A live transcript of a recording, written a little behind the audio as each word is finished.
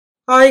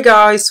Hi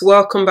guys,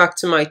 welcome back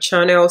to my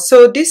channel.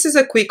 So this is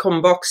a quick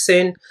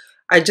unboxing.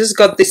 I just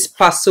got this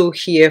parcel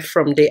here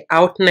from the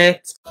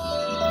outlet.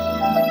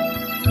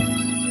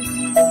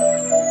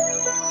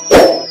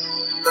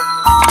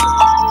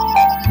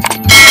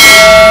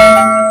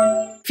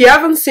 If you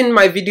haven't seen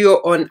my video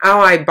on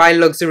how I buy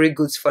luxury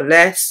goods for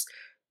less,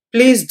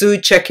 please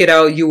do check it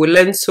out. You will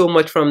learn so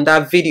much from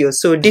that video.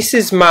 So this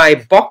is my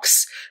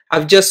box.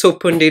 I've just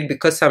opened it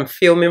because I'm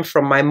filming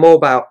from my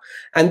mobile.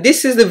 And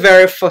this is the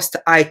very first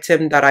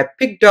item that I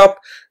picked up.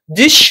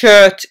 This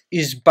shirt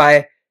is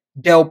by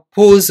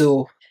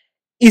Delpozo.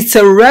 It's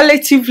a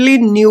relatively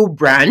new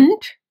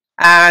brand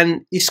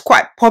and it's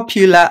quite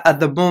popular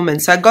at the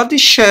moment. So I got this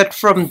shirt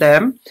from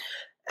them.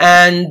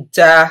 And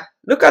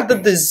look at the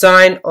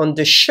design on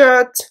the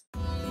shirt.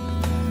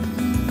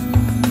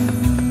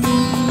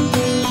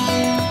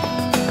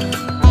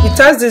 It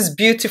has this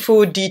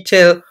beautiful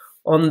detail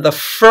on the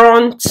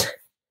front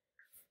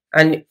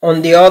and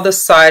on the other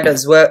side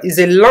as well. It's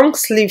a long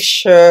sleeve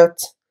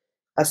shirt.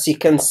 As you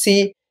can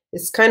see,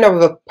 it's kind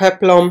of a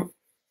peplum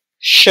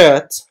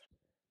shirt.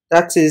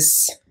 That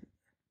is,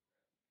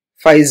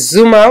 if I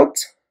zoom out,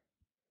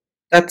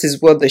 that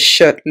is what the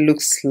shirt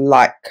looks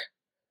like.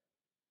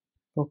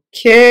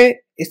 Okay,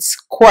 it's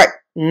quite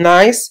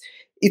nice.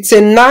 It's a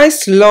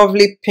nice,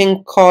 lovely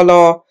pink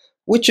color,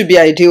 which would be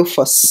ideal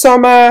for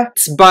summer.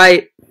 It's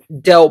by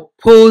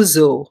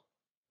Delpozo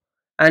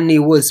and it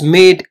was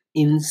made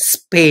in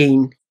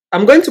Spain.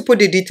 I'm going to put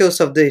the details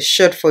of the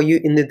shirt for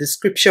you in the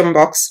description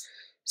box,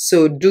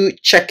 so do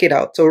check it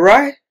out,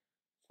 alright?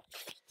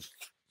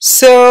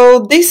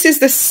 So this is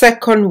the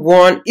second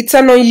one. It's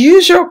an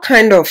unusual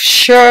kind of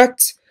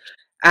shirt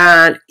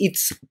and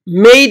it's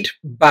made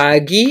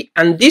baggy,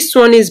 and this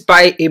one is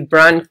by a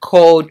brand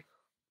called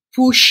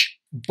Push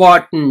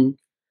Button.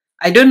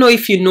 I don't know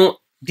if you know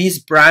this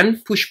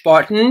brand, Push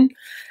Button.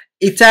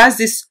 It has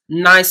this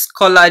nice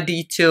color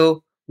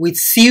detail with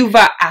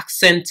silver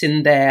accent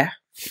in there.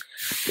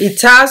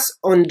 It has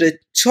on the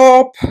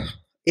top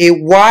a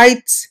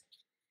white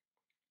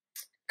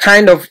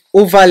kind of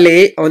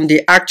overlay on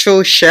the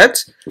actual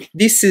shirt.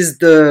 This is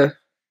the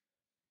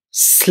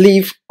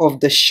sleeve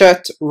of the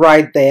shirt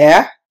right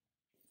there.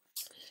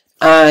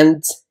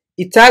 And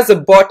it has a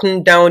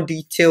button down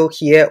detail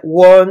here.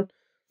 1,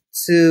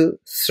 2,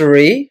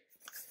 3.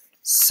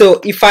 So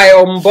if I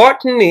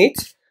unbutton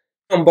it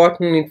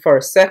for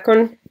a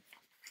second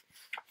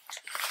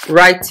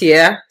right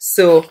here.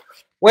 So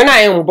when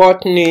I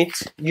unbutton it,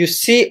 you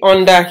see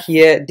under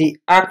here the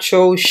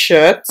actual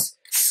shirt.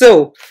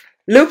 So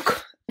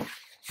look,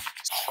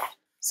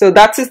 so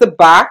that is the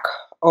back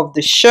of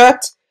the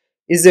shirt.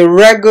 Is a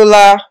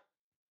regular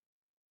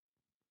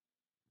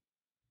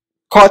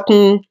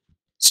cotton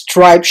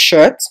striped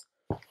shirt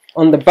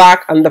on the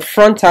back, and the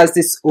front has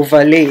this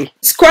overlay.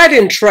 It's quite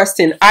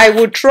interesting. I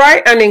will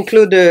try and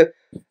include the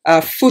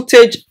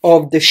footage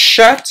of the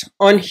shirt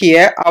on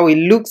here, how it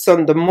looks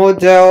on the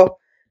model,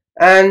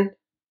 and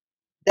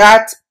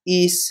that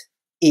is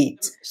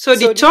it. So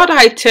the third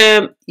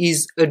item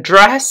is a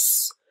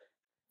dress.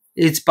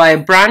 It's by a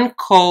brand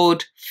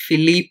called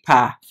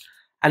Filipa,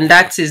 and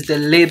that is the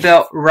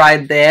label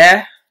right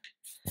there.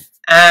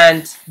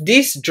 And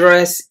this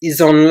dress is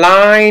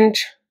unlined.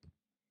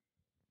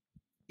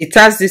 It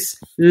has this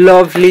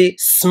lovely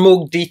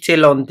smoke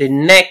detail on the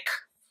neck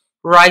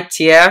right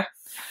here.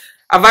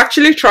 I've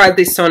actually tried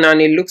this on and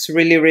it looks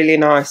really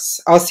nice.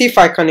 I'll see if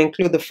I can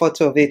include the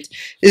photo of it.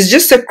 It's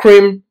just a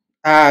cream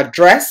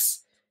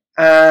dress,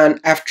 and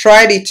I've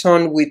tried it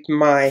on with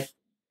my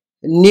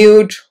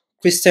nude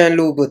Christian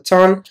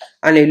Louboutin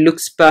and it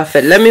looks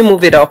perfect. Let me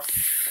move it up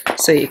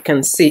so you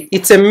can see.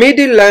 It's a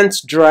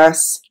midi-length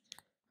dress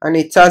and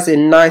it has a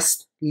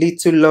nice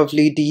little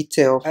lovely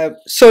detail.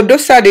 So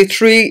those are the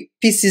 3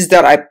 pieces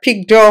that I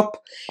picked up.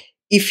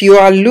 If you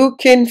are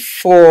looking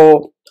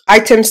for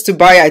items to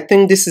buy, I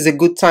think this is a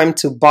good time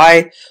to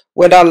buy,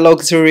 whether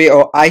luxury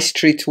or high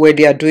street where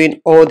they are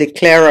doing all the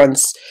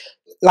clearance.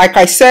 Like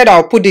I said,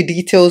 I'll put the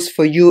details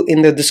for you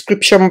in the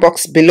description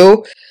box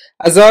below.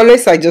 As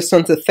always, I just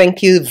want to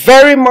thank you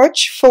very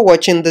much for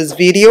watching this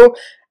video.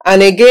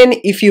 And again,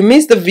 if you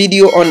missed the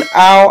video on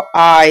how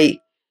I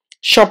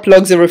shop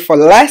luxury for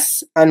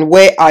less and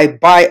where I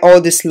buy all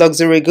these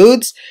luxury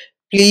goods,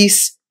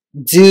 please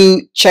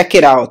do check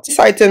it out. These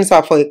items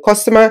are for a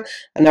customer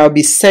and I'll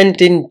be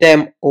sending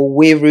them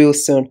away real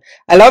soon.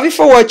 I love you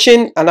for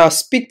watching and I'll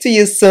speak to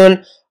you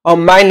soon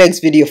on my next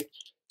video.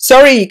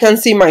 Sorry you can't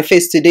see my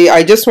face today.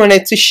 I just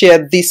wanted to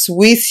share this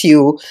with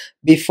you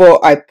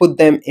before I put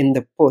them in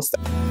the post.